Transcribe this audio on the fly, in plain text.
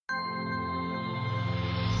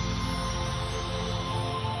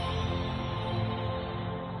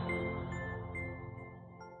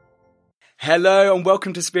Hello and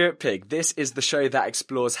welcome to Spirit Pig. This is the show that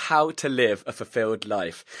explores how to live a fulfilled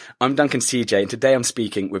life. I'm Duncan CJ and today I'm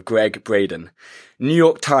speaking with Gregg Braden. New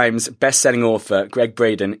York Times best-selling author Gregg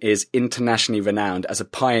Braden is internationally renowned as a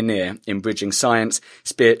pioneer in bridging science,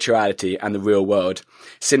 spirituality and the real world.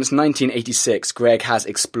 Since 1986, Gregg has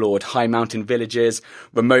explored high mountain villages,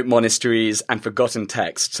 remote monasteries and forgotten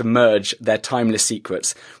texts to merge their timeless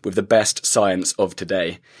secrets with the best science of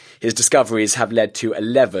today. His discoveries have led to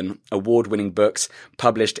 11 award-winning books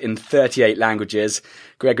published in 38 languages.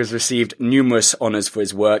 Gregg has received numerous honours for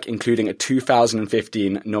his work, including a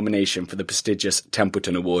 2015 nomination for the prestigious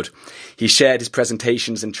Templeton Award. He shared his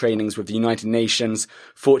presentations and trainings with the United Nations,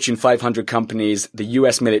 Fortune 500 companies, the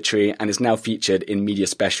US military, and is now featured in media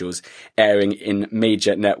specials, airing in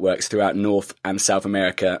major networks throughout North and South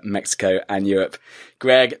America, Mexico, and Europe.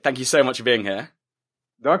 Gregg, thank you so much for being here.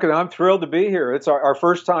 Duncan, I'm thrilled to be here. It's our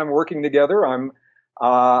first time working together.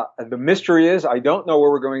 The mystery is I don't know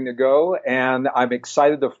where we're going to go, and I'm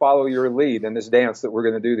excited to follow your lead in this dance that we're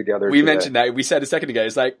going to do together. We mentioned that. We said a second ago,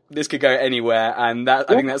 it's like this could go anywhere, and I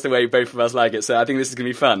think that's the way both of us like it. So I think this is going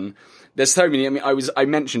to be fun. There's so many. I mean, I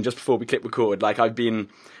mentioned just before we click record, like I've been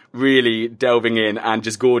really delving in and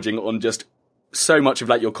just gorging on just so much of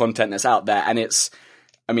like your content that's out there, and it's.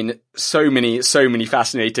 I mean, so many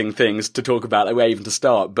fascinating things to talk about, like where even to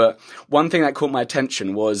start. But one thing that caught my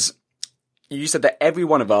attention was you said that every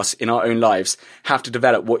one of us in our own lives have to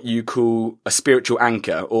develop what you call a spiritual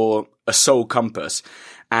anchor or a soul compass.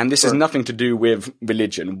 And this is nothing to do with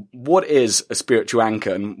religion. What is a spiritual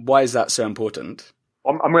anchor and why is that so important?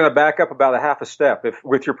 I'm going to back up about a half a step, if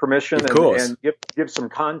with your permission, and give some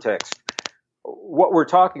context. What we're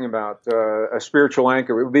talking about, a spiritual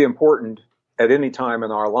anchor, it would be important at any time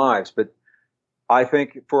in our lives. But I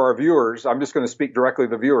think for our viewers, I'm just going to speak directly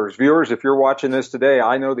to the viewers. Viewers, if you're watching this today,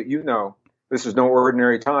 I know that you know this is no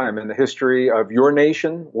ordinary time in the history of your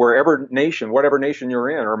nation, whatever nation you're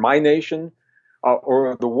in, or my nation,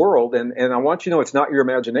 or the world. And I want you to know it's not your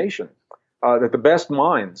imagination, that the best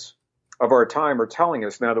minds of our time are telling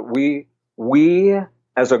us now that we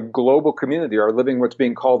as a global community are living what's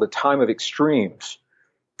being called a time of extremes.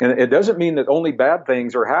 And it doesn't mean that only bad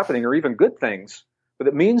things are happening or even good things, but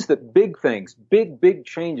it means that big things, big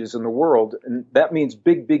changes in the world, and that means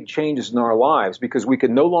big changes in our lives, because we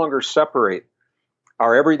can no longer separate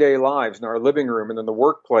our everyday lives in our living room and in the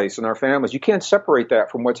workplace and our families. You can't separate that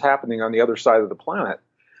from what's happening on the other side of the planet.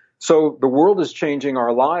 So the world is changing,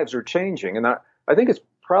 our lives are changing, and I think it's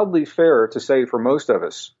probably fair to say for most of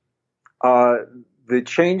us, the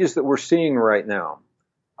changes that we're seeing right now,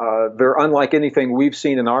 they're unlike anything we've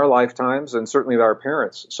seen in our lifetimes, and certainly that our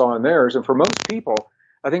parents saw in theirs. And for most people,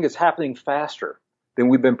 I think it's happening faster than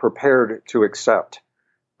we've been prepared to accept.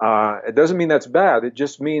 It doesn't mean that's bad. It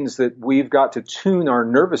just means that we've got to tune our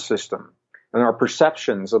nervous system and our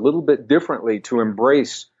perceptions a little bit differently to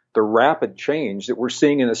embrace the rapid change that we're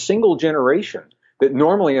seeing in a single generation that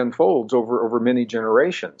normally unfolds over many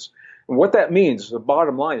generations. And what that means, the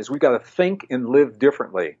bottom line, is we've got to think and live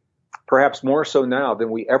differently, perhaps more so now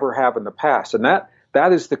than we ever have in the past. And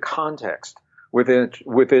that is the context within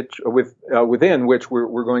which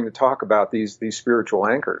we're going to talk about these spiritual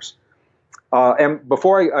anchors. And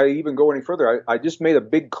before I even go any further, I just made a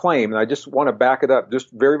big claim, and I just want to back it up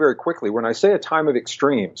just very, very quickly. When I say a time of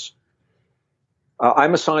extremes,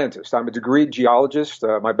 I'm a scientist. I'm a degreed geologist.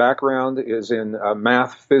 My background is in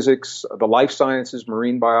math, physics, the life sciences,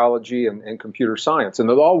 marine biology, and computer science. And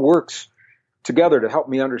it all works together to help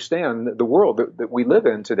me understand the world that we live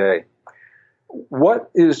in today.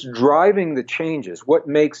 What is driving the changes? What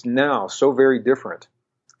makes now so very different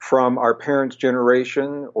from our parents'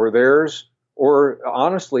 generation or theirs, or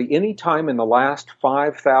honestly, any time in the last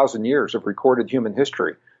 5,000 years of recorded human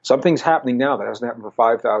history? Something's happening now that hasn't happened for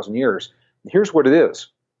 5,000 years. Here's what it is.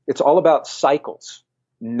 It's all about cycles,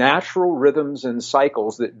 natural rhythms and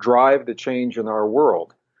cycles that drive the change in our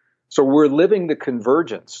world. So we're living the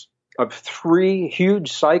convergence of three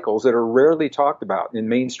huge cycles that are rarely talked about in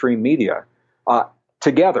mainstream media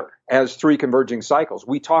together as three converging cycles.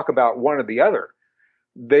 We talk about one or the other.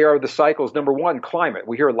 They are the cycles. Number one, climate.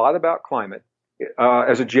 We hear a lot about climate.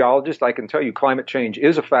 As a geologist, I can tell you climate change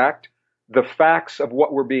is a fact. The facts of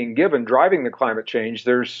what we're being given driving the climate change,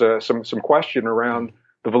 there's some question around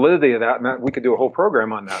the validity of that, and we could do a whole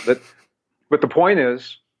program on that. But the point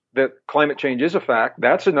is that climate change is a fact.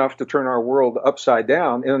 That's enough to turn our world upside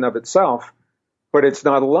down in and of itself, but it's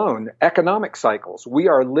not alone. Economic cycles. We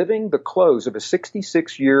are living the close of a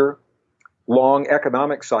 66-year-long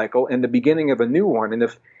economic cycle and the beginning of a new one. And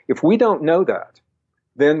if we don't know that,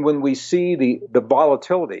 then when we see the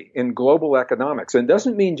volatility in global economics, and it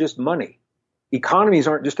doesn't mean just money, economies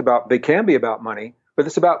aren't just about, they can be about money, but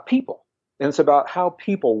it's about people. And it's about how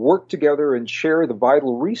people work together and share the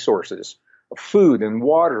vital resources of food and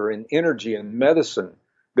water and energy and medicine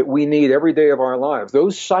that we need every day of our lives.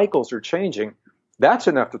 Those cycles are changing. That's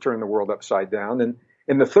enough to turn the world upside down.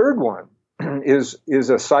 And the third one is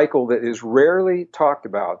a cycle that is rarely talked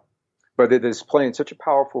about, but it is playing such a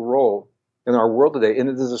powerful role in our world today. And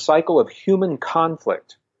it is a cycle of human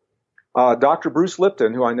conflict. Dr. Bruce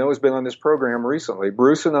Lipton, who I know has been on this program recently,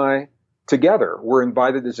 Bruce and I together were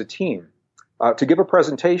invited as a team to give a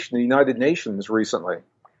presentation in the United Nations recently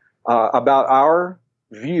about our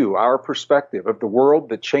view, our perspective of the world,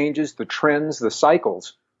 the changes, the trends, the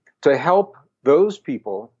cycles, to help those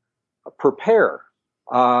people prepare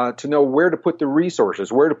to know where to put the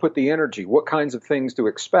resources, where to put the energy, what kinds of things to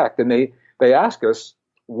expect. And they ask us,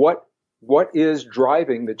 what is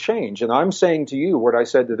driving the change? And I'm saying to you what I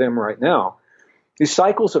said to them right now. These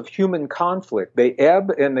cycles of human conflict, they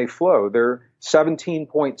ebb and they flow. They're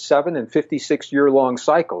 17.7 and 56-year-long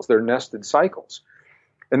cycles. They're nested cycles.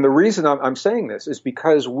 And the reason I'm saying this is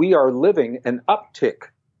because we are living an uptick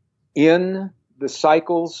in the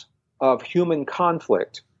cycles of human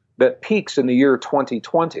conflict that peaks in the year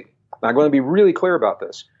 2020. Now, I'm going to be really clear about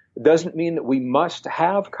this. It doesn't mean that we must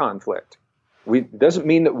have conflict. It doesn't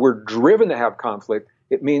mean that we're driven to have conflict.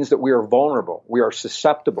 It means that we are vulnerable. We are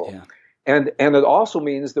susceptible. Yeah. And it also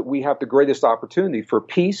means that we have the greatest opportunity for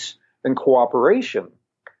peace and cooperation.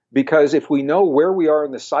 Because if we know where we are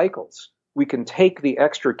in the cycles, we can take the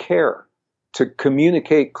extra care to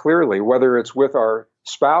communicate clearly, whether it's with our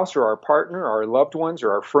spouse or our partner, our loved ones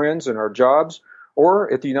or our friends and our jobs,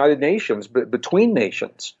 or at the United Nations, but between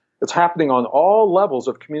nations. It's happening on all levels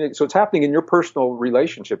of community. So it's happening in your personal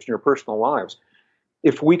relationships, in your personal lives.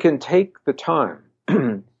 If we can take the time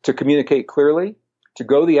to communicate clearly, to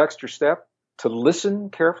go the extra step, to listen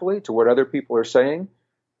carefully to what other people are saying,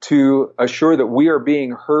 to assure that we are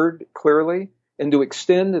being heard clearly, and to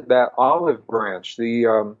extend that olive branch,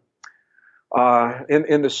 in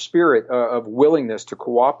the spirit of willingness to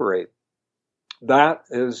cooperate, that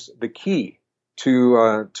is the key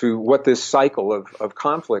to what this cycle of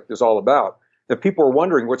conflict is all about. If people are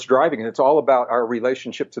wondering what's driving it, it's all about our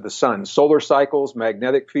relationship to the sun. Solar cycles,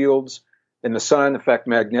 magnetic fields in the sun affect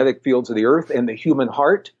magnetic fields of the earth and the human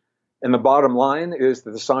heart. And the bottom line is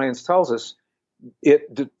that the science tells us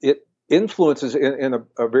it influences in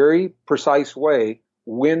a very precise way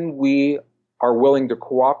when we are willing to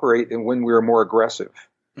cooperate and when we are more aggressive.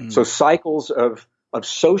 Mm. So cycles of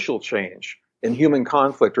social change and human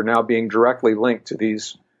conflict are now being directly linked to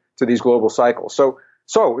these global cycles. So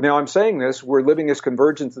now I'm saying this, we're living this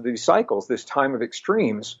convergence of these cycles, this time of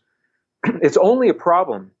extremes. It's only a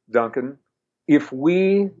problem, Duncan, if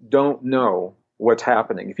we don't know what's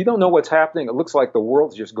happening. If you don't know what's happening, it looks like the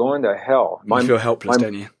world's just going to hell. You feel helpless,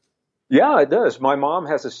 don't you? Yeah, it does. My mom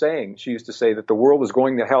has a saying. She used to say that the world is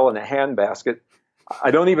going to hell in a handbasket.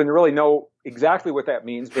 I don't even really know exactly what that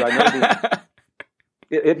means, but I know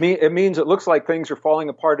it means it looks like things are falling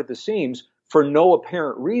apart at the seams for no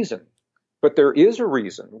apparent reason. But there is a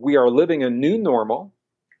reason. We are living a new normal.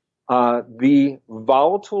 The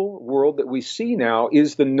volatile world that we see now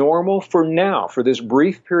is the normal for now, for this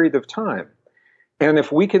brief period of time. And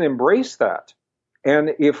if we can embrace that,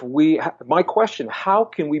 and my question, how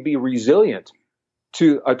can we be resilient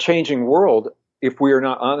to a changing world if we are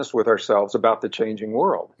not honest with ourselves about the changing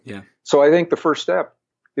world? Yeah. So I think the first step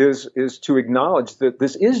is to acknowledge that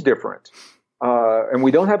this is different. And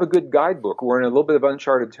we don't have a good guidebook. We're in a little bit of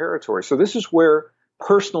uncharted territory. So this is where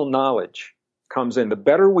personal knowledge comes in. The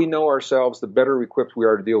better we know ourselves, the better equipped we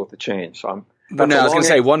are to deal with the change. So I was going to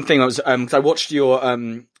say one thing. I watched your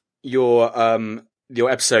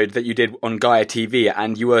episode that you did on Gaia TV,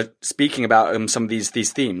 and you were speaking about some of these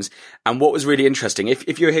themes. And what was really interesting,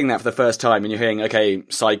 if you're hearing that for the first time and you're hearing, okay,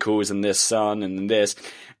 cycles and this sun and this,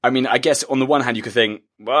 I mean, I guess on the one hand you could think,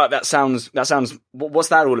 well, that sounds, what's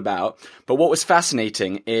that all about? But what was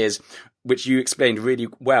fascinating is, which you explained really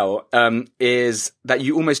well, is that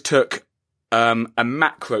you almost took a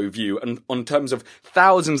macro view and on terms of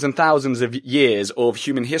thousands and thousands of years of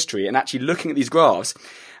human history, and actually looking at these graphs.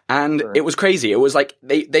 And It was crazy. It was like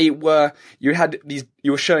you were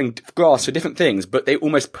showing graphs for different things, but they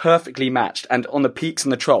almost perfectly matched. And on the peaks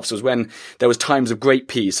and the troughs was when there was times of great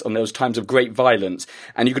peace and there was times of great violence.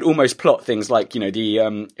 And you could almost plot things like,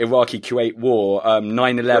 the Iraqi-Kuwait war,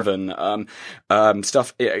 9/11,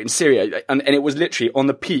 stuff in Syria. And it was literally on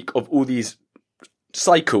the peak of all these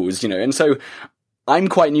cycles, And so I'm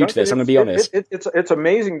quite new to this. I'm going to be honest. It's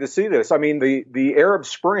amazing to see this. I mean, the Arab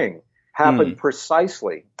Spring happened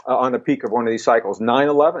precisely on the peak of one of these cycles.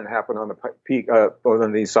 9/11 happened on the peak of one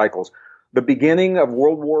of these cycles. The beginning of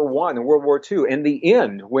World War I and World War II and the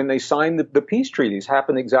end, when they signed the peace treaties,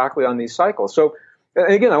 happened exactly on these cycles. So,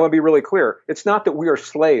 again, I want to be really clear. It's not that we are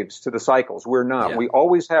slaves to the cycles. We're not. Yeah. We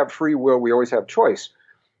always have free will. We always have choice.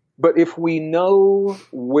 But if we know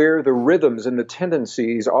where the rhythms and the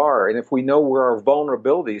tendencies are, and if we know where our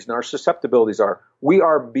vulnerabilities and our susceptibilities are, we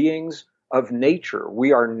are beings of nature.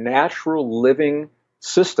 We are natural living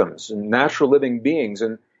systems and natural living beings,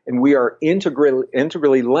 and we are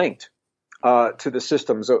integrally linked to the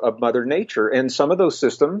systems of Mother Nature. And some of those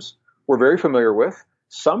systems we're very familiar with.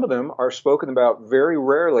 Some of them are spoken about very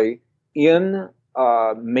rarely in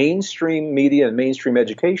mainstream media and mainstream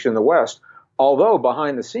education in the West. Although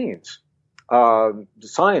behind the scenes,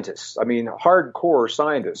 scientists, hardcore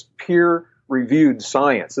scientists, peer-reviewed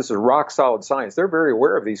science, this is rock-solid science, they're very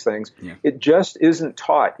aware of these things. Yeah. It just isn't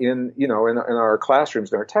taught in our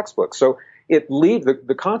classrooms, in our textbooks. So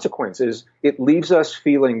the consequence is it leaves us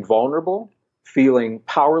feeling vulnerable, feeling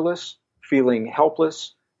powerless, feeling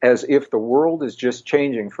helpless, as if the world is just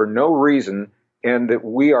changing for no reason, and that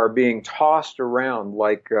we are being tossed around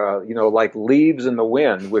like leaves in the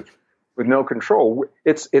wind with no control.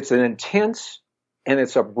 It's an intense and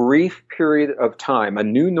it's a brief period of time, a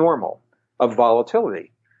new normal of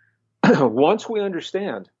volatility. Once we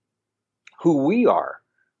understand who we are,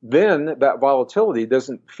 then that volatility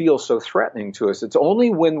doesn't feel so threatening to us. It's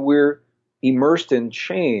only when we're immersed in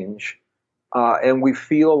change and we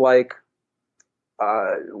feel like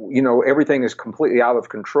everything is completely out of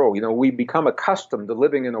control. We become accustomed to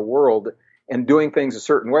living in a world and doing things a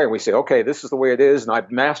certain way. And we say, okay, this is the way it is, and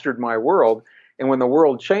I've mastered my world. And when the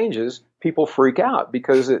world changes, people freak out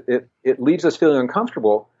because it leaves us feeling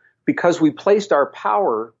uncomfortable because we placed our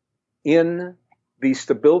power in the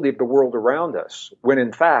stability of the world around us, when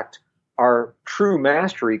in fact, our true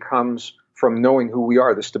mastery comes from knowing who we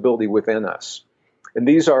are, the stability within us. And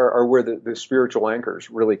these are where the spiritual anchors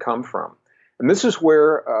really come from. And this is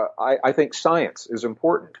where I think science is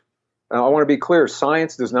important. Now, I want to be clear,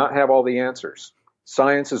 science does not have all the answers.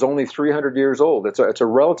 Science is only 300 years old. It's a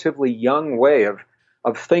relatively young way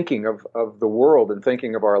of thinking of the world and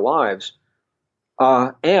thinking of our lives.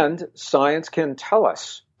 And science can tell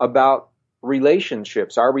us about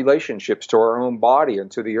relationships, our relationships to our own body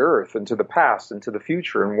and to the earth and to the past and to the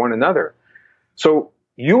future and one another. So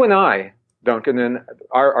you and I, Duncan, and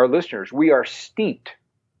our listeners, we are steeped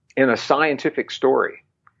in a scientific story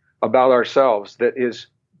about ourselves that is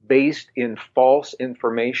based in false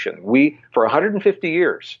information. For 150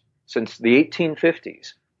 years, since the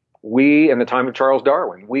 1850s, in the time of Charles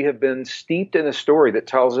Darwin, we have been steeped in a story that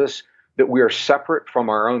tells us that we are separate from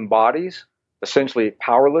our own bodies, essentially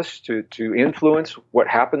powerless to influence what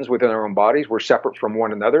happens within our own bodies. We're separate from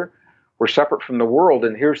one another. We're separate from the world.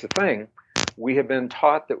 And here's the thing. We have been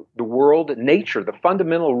taught that the world, nature, the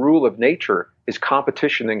fundamental rule of nature is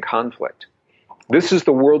competition and conflict. This is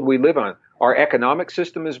the world we live on. Our economic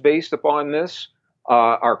system is based upon this.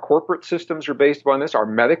 Our corporate systems are based upon this. Our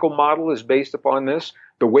medical model is based upon this.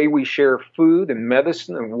 The way we share food and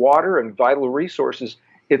medicine and water and vital resources,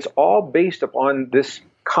 it's all based upon this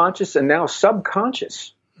conscious and now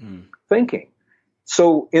subconscious thinking.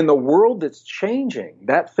 So in the world that's changing,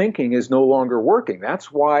 that thinking is no longer working.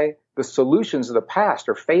 That's why the solutions of the past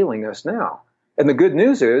are failing us now. And the good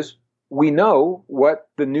news is we know what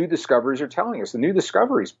the new discoveries are telling us. The new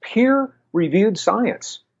discoveries, peer-reviewed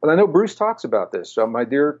science. And I know Bruce talks about this. So my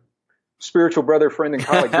dear spiritual brother, friend, and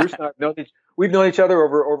colleague, Bruce and I we've known each other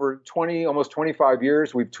over 20, almost 25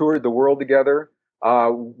 years. We've toured the world together.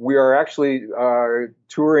 We are actually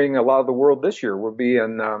touring a lot of the world this year. We'll be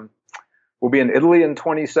in Italy in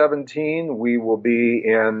 2017. We will be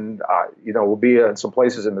we'll be in some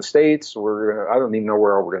places in the States. I don't even know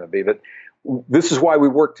where we're going to be, but this is why we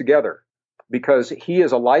work together, because he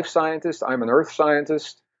is a life scientist. I'm an earth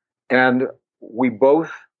scientist, and we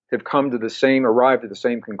both have arrived at the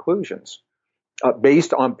same conclusions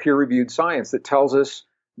based on peer-reviewed science that tells us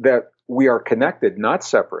that we are connected, not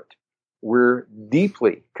separate. We're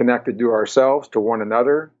deeply connected to ourselves, to one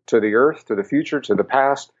another, to the earth, to the future, to the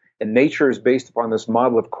past. And nature is based upon this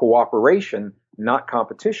model of cooperation, not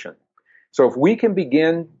competition. So if we can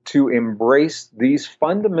begin to embrace these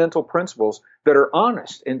fundamental principles that are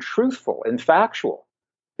honest and truthful and factual,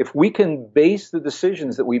 if we can base the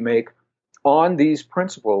decisions that we make on these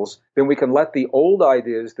principles, then we can let the old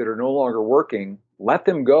ideas that are no longer working, let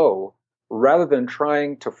them go, rather than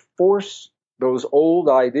trying to force those old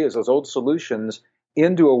ideas, those old solutions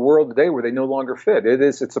into a world today where they no longer fit.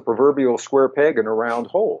 It's a proverbial square peg in a round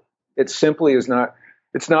hole. It simply is not,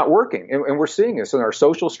 it's not working. And we're seeing this in our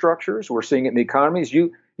social structures. We're seeing it in the economies.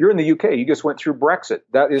 You're in the UK. You just went through Brexit.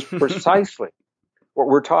 That is precisely what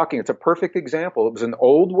we're talking, it's a perfect example. It was an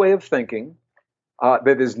old way of thinking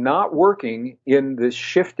that is not working in the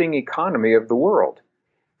shifting economy of the world.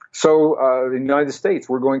 So in the United States,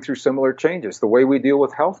 we're going through similar changes. The way we deal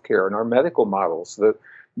with healthcare and our medical models,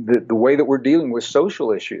 the way that we're dealing with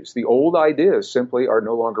social issues, the old ideas simply are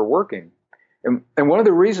no longer working. And one of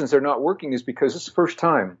the reasons they're not working is because it's the first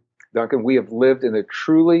time, Duncan, we have lived in a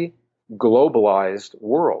truly globalized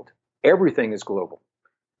world. Everything is global.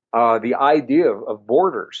 The idea of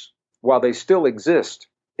borders, while they still exist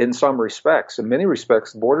in some respects, in many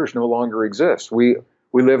respects, borders no longer exist. We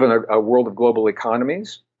live in a world of global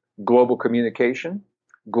economies, global communication,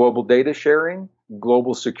 global data sharing,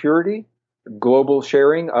 global security, global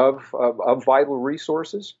sharing of vital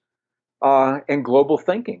resources, and global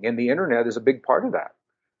thinking. And the internet is a big part of that.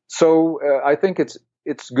 So I think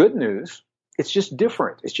it's good news. It's just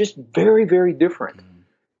different. It's just very, very different.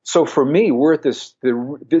 So for me, we're at this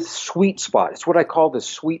sweet spot. It's what I call the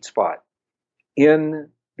sweet spot in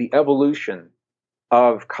the evolution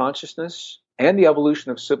of consciousness and the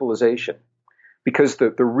evolution of civilization. Because the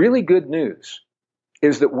really good news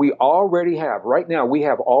is that we already have, right now, we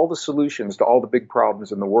have all the solutions to all the big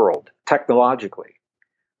problems in the world, technologically.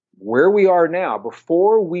 Where we are now,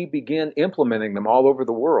 before we begin implementing them all over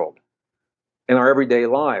the world in our everyday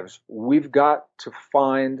lives, we've got to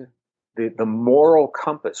find the moral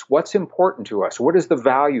compass. What's important to us? What is the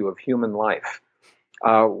value of human life?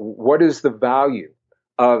 What is the value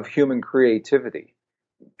of human creativity?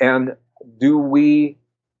 And do we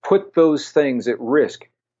put those things at risk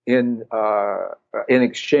in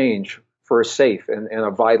exchange for a safe and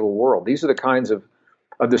a vital world? These are the kinds of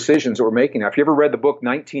decisions that we're making now. If you ever read the book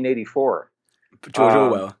 1984,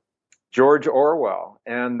 George Orwell,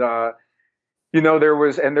 and there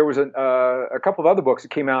was a couple of other books that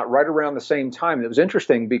came out right around the same time. And it was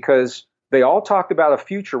interesting because they all talked about a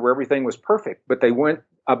future where everything was perfect, but they went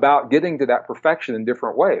about getting to that perfection in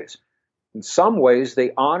different ways. In some ways,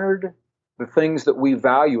 they honored the things that we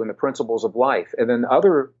value and the principles of life. And then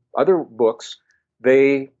other books,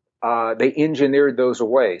 they engineered those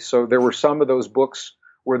away. So there were some of those books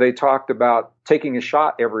where they talked about taking a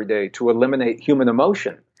shot every day to eliminate human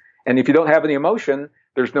emotion. And if you don't have any emotion,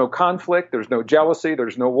 there's no conflict, there's no jealousy,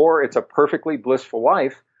 there's no war. It's a perfectly blissful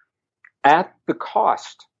life at the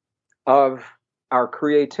cost of our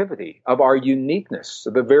creativity, of our uniqueness,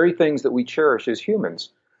 of the very things that we cherish as humans.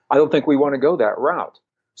 I don't think we want to go that route.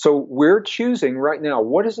 So we're choosing right now,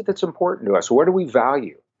 what is it that's important to us? What do we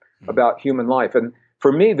value about human life? And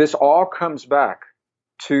for me, this all comes back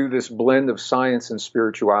to this blend of science and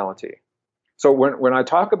spirituality. So when I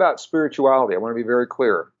talk about spirituality, I want to be very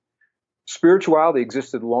clear. Spirituality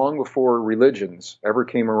existed long before religions ever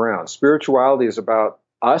came around. Spirituality is about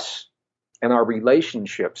us and our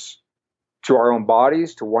relationships to our own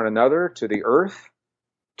bodies, to one another, to the earth,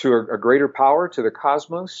 to a greater power, to the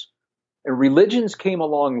cosmos. And religions came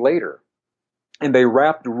along later, and they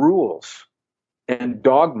wrapped rules and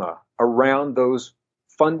dogma around those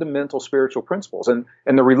fundamental spiritual principles. And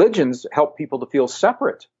the religions helped people to feel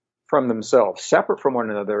separate from themselves, separate from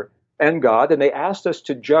one another and God, and they asked us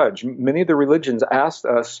to judge. Many of the religions asked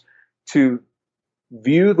us to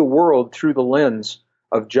view the world through the lens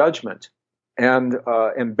of judgment and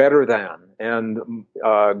better than and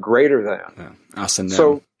greater than. Yeah, us and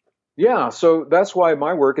them. So that's why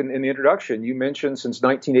my work in the introduction, you mentioned since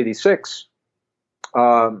 1986.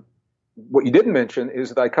 What you didn't mention is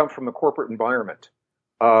that I come from the corporate environment.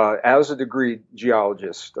 As a degree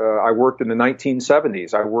geologist, I worked in the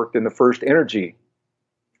 1970s. I worked in the first energy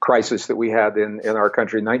crisis that we had in our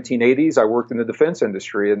country. In the 1980s, I worked in the defense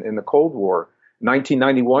industry in the Cold War. In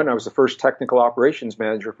 1991, I was the first technical operations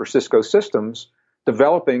manager for Cisco Systems,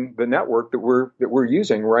 developing the network that we're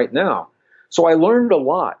using right now. So I learned a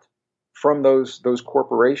lot from those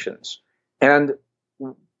corporations. And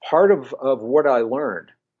part of what I learned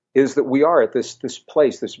is that we are at this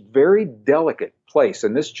place, this very delicate place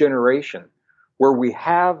in this generation where we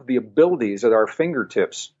have the abilities at our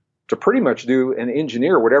fingertips to pretty much do and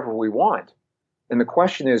engineer whatever we want. And the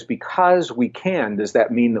question is, because we can, does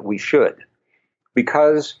that mean that we should?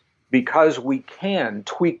 Because we can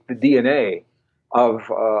tweak the DNA of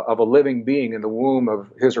a living being in the womb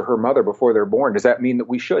of his or her mother before they're born, does that mean that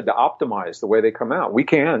we should, to optimize the way they come out? We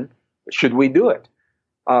can. Should we do it?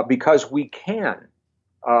 Because we can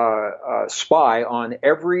spy on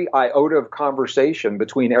every iota of conversation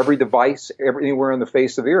between every device anywhere on the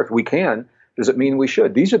face of the earth. We can. Does it mean we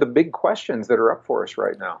should? These are the big questions that are up for us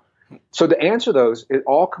right now. So to answer those, it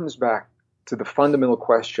all comes back to the fundamental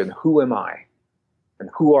question, who am I? And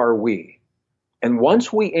who are we? And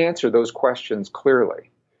once we answer those questions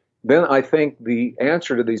clearly, then I think the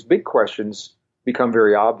answer to these big questions become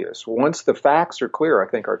very obvious. Once the facts are clear, I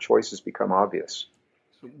think our choices become obvious.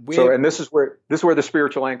 And this is where the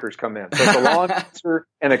spiritual anchors come in. So it's a long answer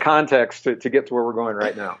and a context to get to where we're going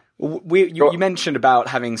right now. You mentioned about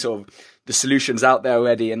having sort of the solutions out there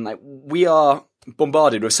already, and like we are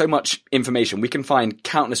bombarded with so much information. We can find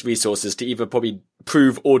countless resources to either probably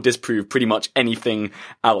prove or disprove pretty much anything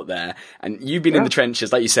out there. And you've been in the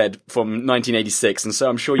trenches, like you said, from 1986, and so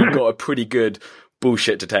I'm sure you've got a pretty good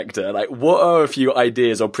bullshit detector. Like, what are a few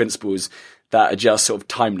ideas or principles that are just sort of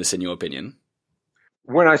timeless in your opinion?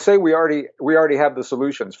 When I say we already have the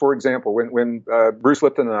solutions, for example, when Bruce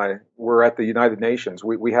Lipton and I were at the United Nations,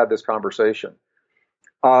 we had this conversation.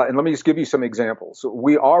 And let me just give you some examples.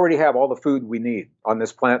 We already have all the food we need on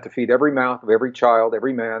this planet to feed every mouth of every child,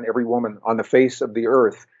 every man, every woman on the face of the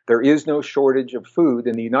earth. There is no shortage of food.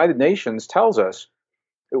 And the United Nations tells us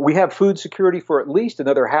that we have food security for at least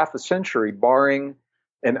another half a century, barring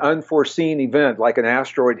an unforeseen event like an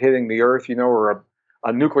asteroid hitting the earth, or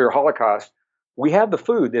a nuclear holocaust. We have the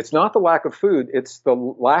food. It's not the lack of food. It's the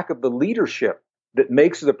lack of the leadership that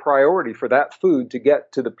makes it a priority for that food to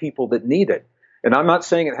get to the people that need it. And I'm not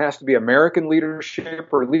saying it has to be American leadership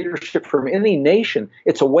or leadership from any nation.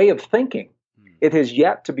 It's a way of thinking. It has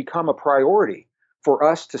yet to become a priority for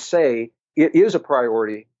us to say it is a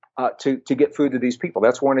priority to get food to these people.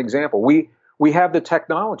 That's one example. We have the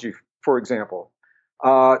technology, for example,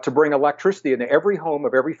 to bring electricity into every home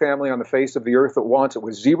of every family on the face of the earth that wants it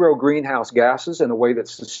with zero greenhouse gases in a way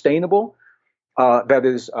that's sustainable, that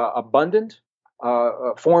is abundant.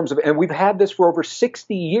 Forms of, and we've had this for over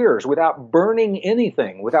 60 years without burning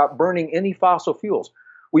anything, without burning any fossil fuels.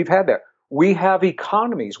 We've had that. We have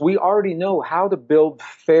economies. We already know how to build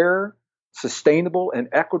fair, sustainable, and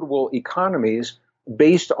equitable economies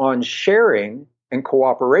based on sharing and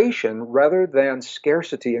cooperation rather than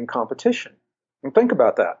scarcity and competition. And think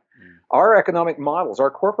about that. Our economic models, our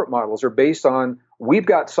corporate models are based on, we've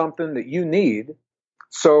got something that you need,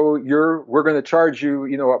 so we're going to charge you,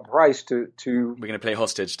 a price to. We're going to play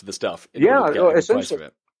hostage to the stuff. Essentially.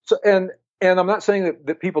 So, and I'm not saying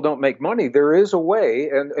that people don't make money. There is a way,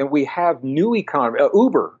 and we have new economy.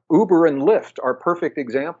 Uber and Lyft are perfect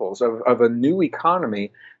examples of a new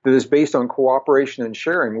economy that is based on cooperation and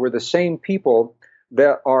sharing, where the same people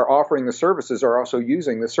that are offering the services are also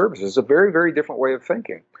using the services. It's a very, very different way of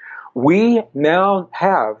thinking. We now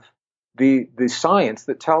have the science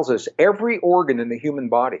that tells us every organ in the human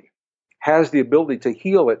body has the ability to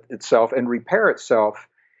heal itself and repair itself,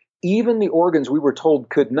 even the organs we were told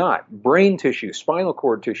could not. Brain tissue, spinal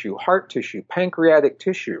cord tissue, heart tissue, pancreatic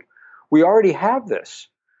tissue. We already have this.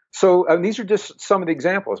 So these are just some of the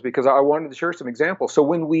examples because I wanted to share some examples. So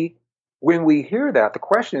when we hear that, the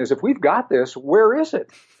question is, if we've got this, where is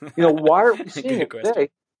it? Why are we seeing it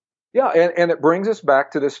today? Yeah, and it brings us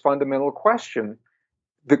back to this fundamental question.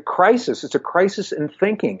 The crisis, it's a crisis in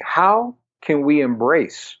thinking. How can we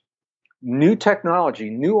embrace new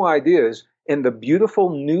technology, new ideas in the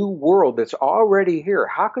beautiful new world that's already here?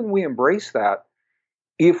 How can we embrace that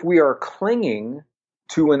if we are clinging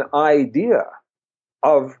to an idea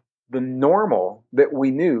of the normal that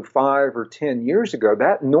we knew 5 or 10 years ago?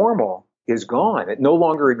 That normal is gone. It no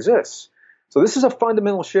longer exists. So this is a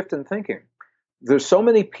fundamental shift in thinking. There's so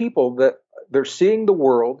many people that they're seeing the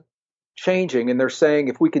world changing, and they're saying,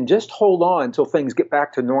 if we can just hold on until things get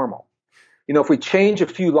back to normal, if we change a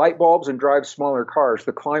few light bulbs and drive smaller cars,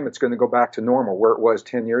 the climate's going to go back to normal where it was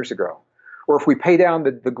 10 years ago. Or if we pay down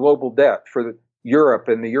the global debt for Europe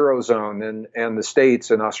and the Eurozone and the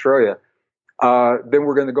States and Australia, then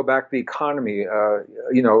we're going to go back to the economy,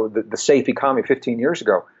 the safe economy 15 years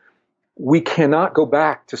ago. We cannot go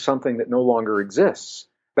back to something that no longer exists.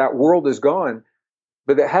 That world is gone.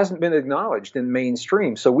 But it hasn't been acknowledged in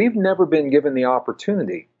mainstream. So we've never been given the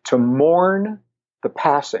opportunity to mourn the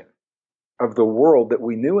passing of the world that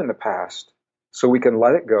we knew in the past so we can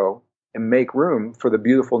let it go and make room for the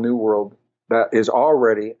beautiful new world that is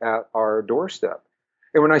already at our doorstep.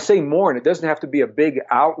 And when I say mourn, it doesn't have to be a big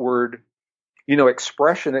outward,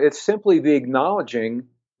 expression. It's simply the acknowledging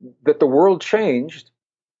that the world changed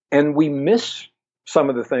and we miss some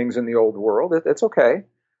of the things in the old world. It's okay.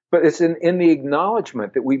 But it's in the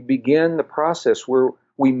acknowledgement that we begin the process where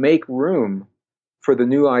we make room for the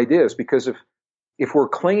new ideas. Because if we're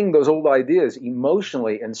clinging those old ideas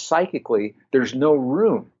emotionally and psychically, there's no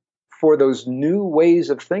room for those new ways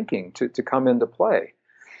of thinking to come into play.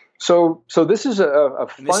 So this is a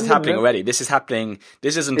this is happening already. This is happening.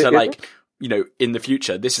 This isn't in the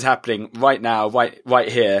future. This is happening right now, right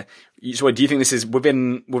here. So do you think this is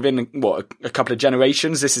within what, a couple of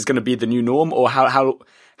generations? This is going to be the new norm, or how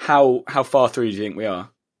far through do you think we are?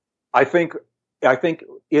 I think I think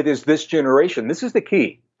it is this generation. This is the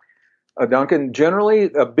key. Duncan,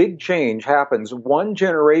 generally a big change happens. One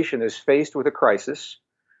generation is faced with a crisis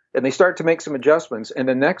and they start to make some adjustments, and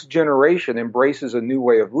the next generation embraces a new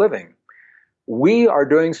way of living. We are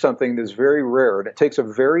doing something that's very rare, and it takes a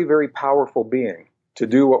very, very powerful being to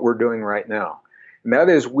do what we're doing right now. And that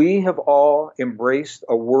is, we have all embraced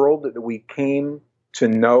a world that we came to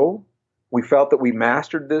know. We felt that we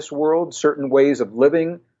mastered this world, certain ways of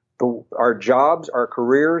living, our jobs, our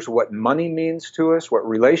careers, what money means to us, what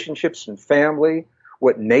relationships and family,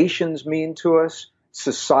 what nations mean to us,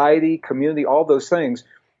 society, community, all those things.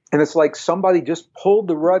 And it's like somebody just pulled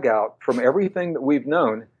the rug out from everything that we've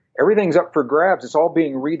known. Everything's up for grabs. It's all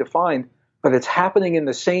being redefined, but it's happening in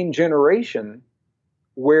the same generation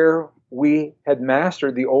where we had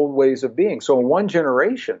mastered the old ways of being. So in one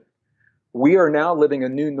generation, we are now living a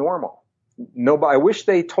new normal. I wish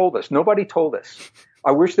they told us. Nobody told us.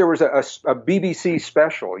 I wish there was a BBC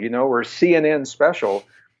special, or a CNN special,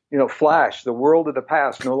 Flash, the world of the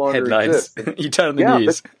past no longer Headlines. exists. You turn on the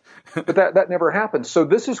news. But that never happened. So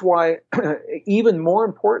this is why, even more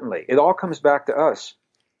importantly, it all comes back to us.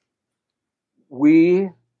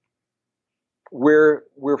 We're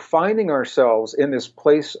finding ourselves in this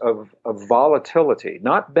place of volatility.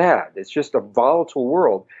 Not bad. It's just a volatile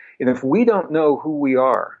world. And if we don't know who we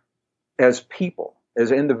are as people,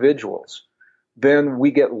 as individuals, then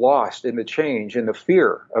we get lost in the change and the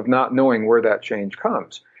fear of not knowing where that change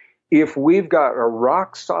comes. If we've got a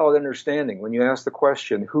rock solid understanding, when you ask the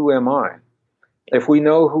question, who am I? If we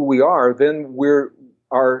know who we are, then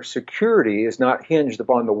our security is not hinged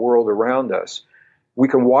upon the world around us. We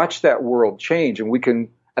can watch that world change, and we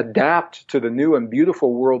can adapt to the new and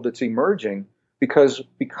beautiful world that's emerging because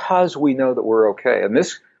we know that we're okay. And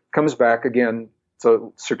this comes back again, it's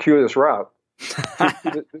a circuitous route,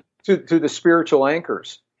 to the spiritual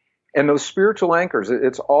anchors. And those spiritual anchors,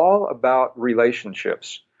 it's all about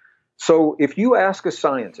relationships. So if you ask a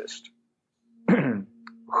scientist,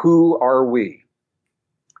 who are we?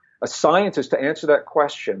 A scientist, to answer that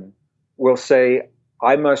question, will say,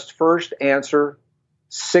 I must first answer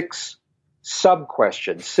 6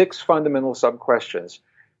 sub-questions, 6 fundamental sub-questions.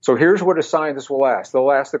 So here's what a scientist will ask.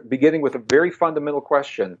 They'll ask, beginning with a very fundamental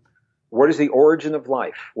question, what is the origin of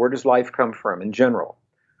life? Where does life come from in general?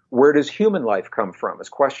 Where does human life come from? Is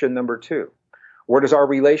question number 2. Where does our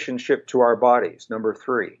relationship to our bodies? Number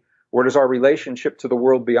 3. Where does our relationship to the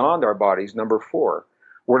world beyond our bodies? Number 4.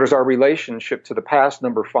 Where does our relationship to the past?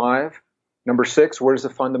 Number 5. Number 6, where is the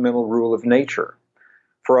fundamental rule of nature?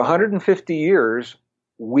 For 150 years,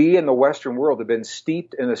 we in the Western world have been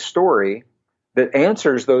steeped in a story that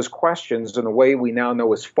answers those questions in a way we now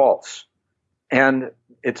know is false. And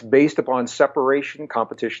it's based upon separation,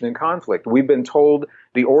 competition, and conflict. We've been told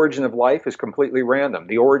the origin of life is completely random.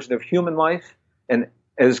 The origin of human life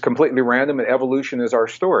is completely random, and evolution is our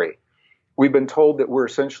story. We've been told that we're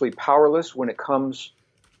essentially powerless when it comes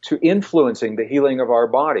to influencing the healing of our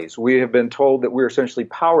bodies. We have been told that we're essentially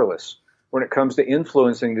powerless when it comes to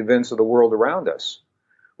influencing the events of the world around us.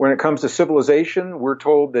 When it comes to civilization, we're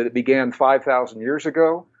told that it began 5,000 years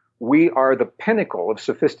ago. We are the pinnacle of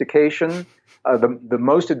sophistication, the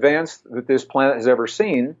most advanced that this planet has ever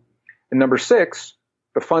seen. And number 6,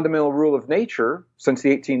 the fundamental rule of nature. Since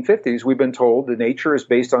the 1850s, we've been told that nature is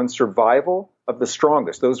based on survival of the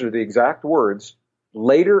strongest. Those are the exact words,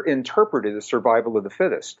 later interpreted as survival of the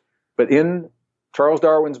fittest. But in Charles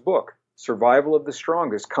Darwin's book, Survival of the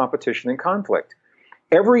Strongest, Competition and Conflict,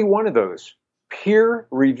 every one of those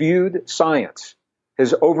peer-reviewed science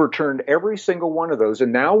has overturned every single one of those.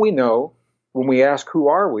 And now we know, when we ask who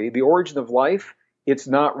are we, the origin of life, it's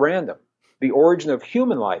not random. The origin of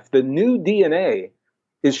human life, the new DNA,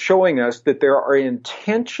 is showing us that there are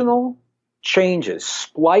intentional changes,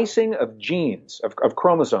 splicing of genes, of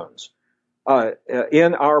chromosomes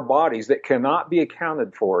in our bodies that cannot be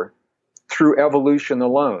accounted for through evolution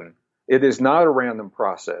alone. It is not a random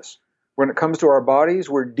process. When it comes to our bodies,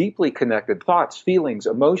 we're deeply connected. Thoughts, feelings,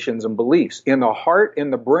 emotions, and beliefs in the heart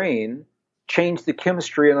and the brain change the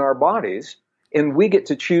chemistry in our bodies, and we get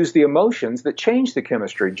to choose the emotions that change the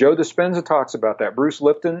chemistry. Joe Dispenza talks about that. Bruce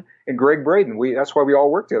Lipton and Greg Braden, that's why we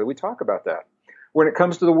all work together. We talk about that. When it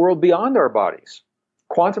comes to the world beyond our bodies,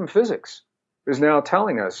 quantum physics is now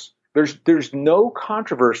telling us there's no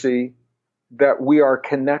controversy that we are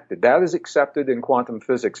connected. That is accepted in quantum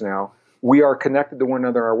physics now. We are connected to one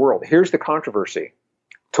another in our world. Here's the controversy.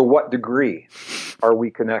 To what degree are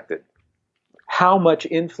we connected? How much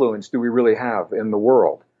influence do we really have in the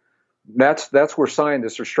world? That's where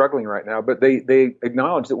scientists are struggling right now, but they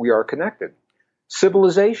acknowledge that we are connected.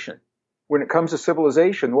 Civilization. When it comes to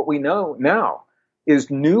civilization, what we know now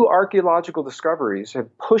is new archaeological discoveries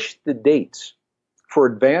have pushed the dates for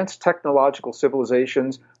advanced technological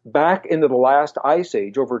civilizations back into the last ice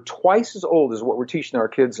age, over twice as old as what we're teaching our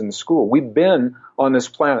kids in school. We've been on this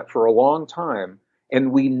planet for a long time,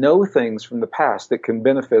 and we know things from the past that can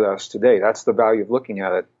benefit us today. That's the value of looking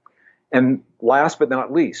at it. And last but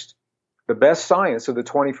not least, the best science of the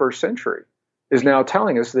 21st century is now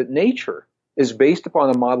telling us that nature is based upon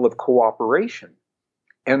a model of cooperation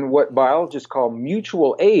and what biologists call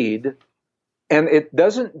mutual aid. And it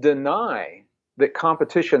doesn't deny that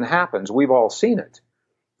competition happens. We've all seen it.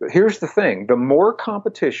 But here's the thing. The more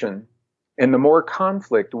competition and the more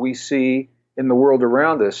conflict we see in the world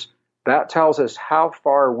around us, that tells us how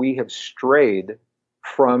far we have strayed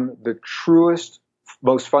from the truest,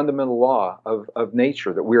 most fundamental law of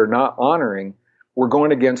nature, that we are not honoring. We're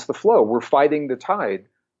going against the flow. We're fighting the tide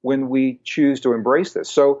when we choose to embrace this.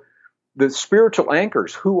 So the spiritual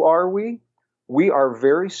anchors, who are we? We are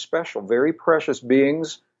very special, very precious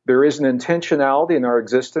beings. There is an intentionality in our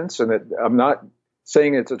existence, and I'm not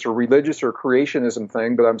saying it's a religious or creationism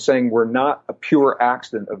thing, but I'm saying we're not a pure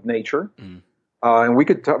accident of nature. And we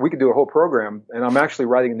could do a whole program, and I'm actually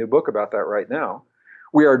writing a new book about that right now.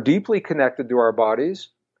 We are deeply connected to our bodies,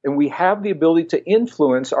 and we have the ability to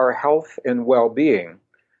influence our health and well-being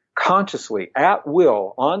consciously, at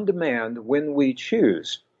will, on demand, when we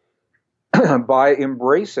choose, by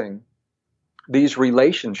embracing these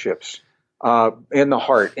relationships in the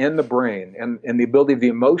heart, in the brain, and the ability of the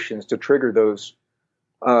emotions to trigger those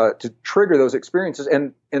experiences.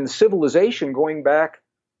 And civilization going back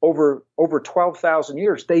over 12,000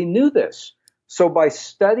 years, they knew this. So by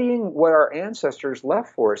studying what our ancestors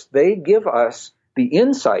left for us, they give us the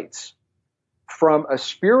insights from a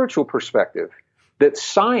spiritual perspective that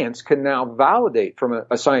science can now validate from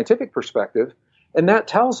a scientific perspective. And that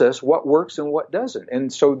tells us what works and what doesn't.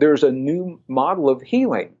 And so there's a new model of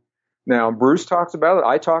healing. Now, Bruce talks about it.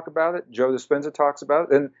 I talk about it. Joe Dispenza talks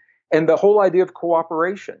about it. And the whole idea of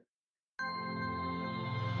cooperation.